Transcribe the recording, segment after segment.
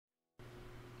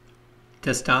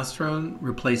Testosterone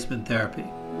replacement therapy.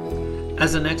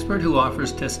 As an expert who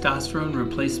offers testosterone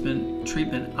replacement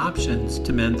treatment options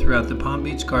to men throughout the Palm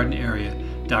Beach Garden area,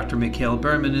 Dr. Mikhail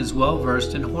Berman is well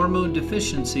versed in hormone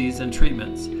deficiencies and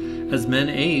treatments. As men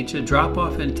age, a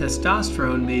drop-off in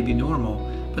testosterone may be normal,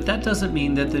 but that doesn't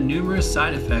mean that the numerous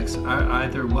side effects are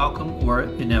either welcome or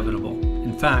inevitable.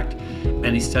 In fact,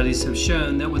 many studies have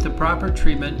shown that with the proper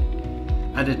treatment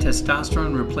at a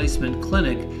testosterone replacement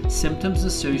clinic, symptoms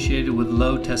associated with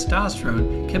low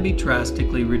testosterone can be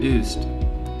drastically reduced.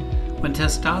 When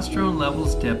testosterone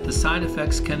levels dip, the side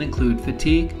effects can include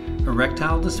fatigue,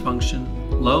 erectile dysfunction,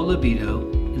 low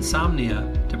libido, insomnia,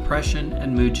 depression,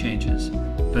 and mood changes.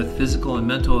 Both physical and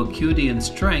mental acuity and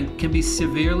strength can be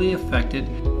severely affected,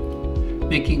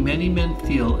 making many men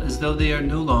feel as though they are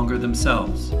no longer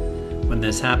themselves. When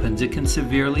this happens, it can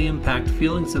severely impact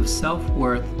feelings of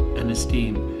self-worth and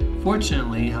esteem.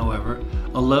 Fortunately, however,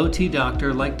 a low-T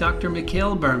doctor like Dr.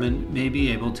 Mikhail Berman may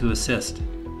be able to assist.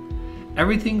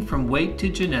 Everything from weight to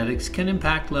genetics can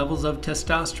impact levels of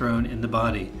testosterone in the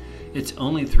body. It's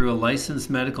only through a licensed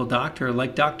medical doctor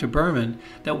like Dr. Berman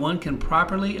that one can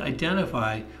properly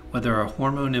identify whether a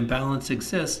hormone imbalance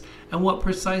exists and what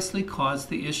precisely caused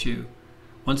the issue.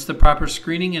 Once the proper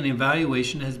screening and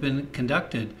evaluation has been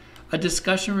conducted, a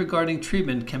discussion regarding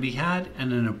treatment can be had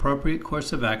and an appropriate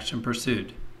course of action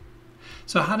pursued.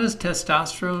 So how does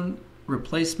testosterone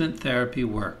replacement therapy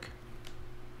work?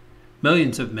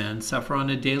 Millions of men suffer on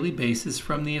a daily basis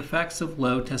from the effects of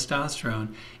low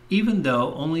testosterone, even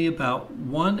though only about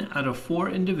 1 out of 4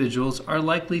 individuals are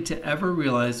likely to ever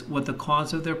realize what the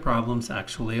cause of their problems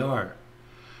actually are.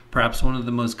 Perhaps one of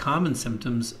the most common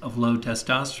symptoms of low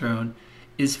testosterone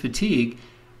is fatigue,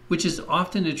 which is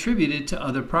often attributed to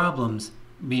other problems,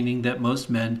 meaning that most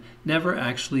men never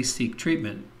actually seek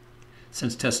treatment.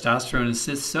 Since testosterone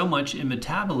assists so much in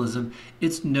metabolism,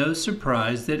 it's no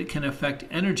surprise that it can affect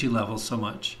energy levels so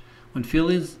much. When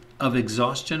feelings of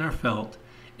exhaustion are felt,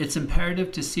 it's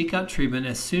imperative to seek out treatment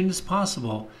as soon as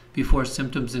possible before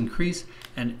symptoms increase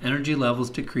and energy levels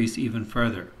decrease even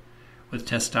further. With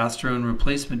testosterone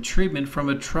replacement treatment from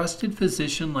a trusted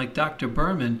physician like Dr.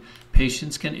 Berman,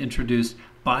 patients can introduce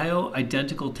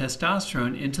bioidentical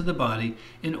testosterone into the body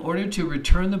in order to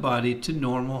return the body to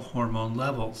normal hormone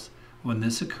levels. When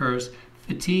this occurs,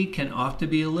 fatigue can often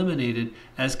be eliminated,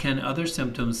 as can other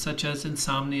symptoms such as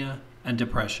insomnia and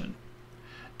depression.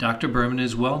 Dr. Berman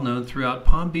is well known throughout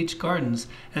Palm Beach Gardens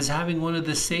as having one of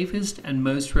the safest and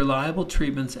most reliable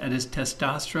treatments at his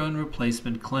testosterone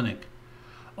replacement clinic.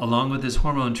 Along with his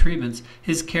hormone treatments,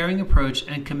 his caring approach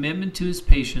and commitment to his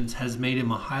patients has made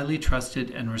him a highly trusted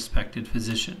and respected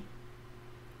physician.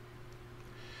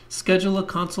 Schedule a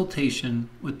consultation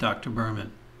with Dr.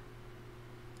 Berman.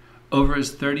 Over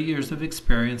his 30 years of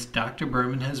experience, Dr.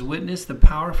 Berman has witnessed the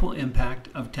powerful impact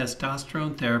of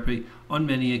testosterone therapy on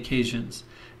many occasions.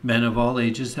 Men of all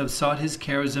ages have sought his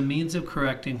care as a means of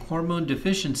correcting hormone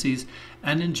deficiencies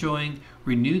and enjoying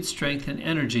renewed strength and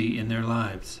energy in their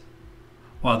lives.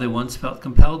 While they once felt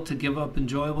compelled to give up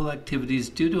enjoyable activities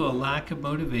due to a lack of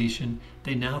motivation,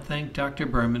 they now thank Dr.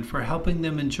 Berman for helping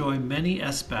them enjoy many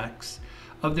aspects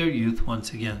of their youth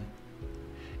once again.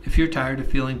 If you're tired of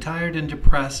feeling tired and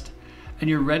depressed,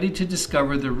 and you're ready to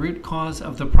discover the root cause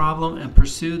of the problem and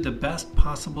pursue the best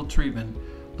possible treatment,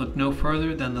 look no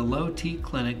further than the Low-T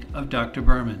Clinic of Dr.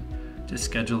 Berman. To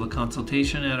schedule a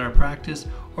consultation at our practice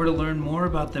or to learn more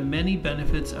about the many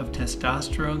benefits of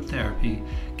testosterone therapy,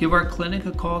 give our clinic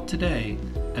a call today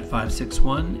at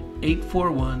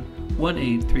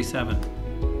 561-841-1837.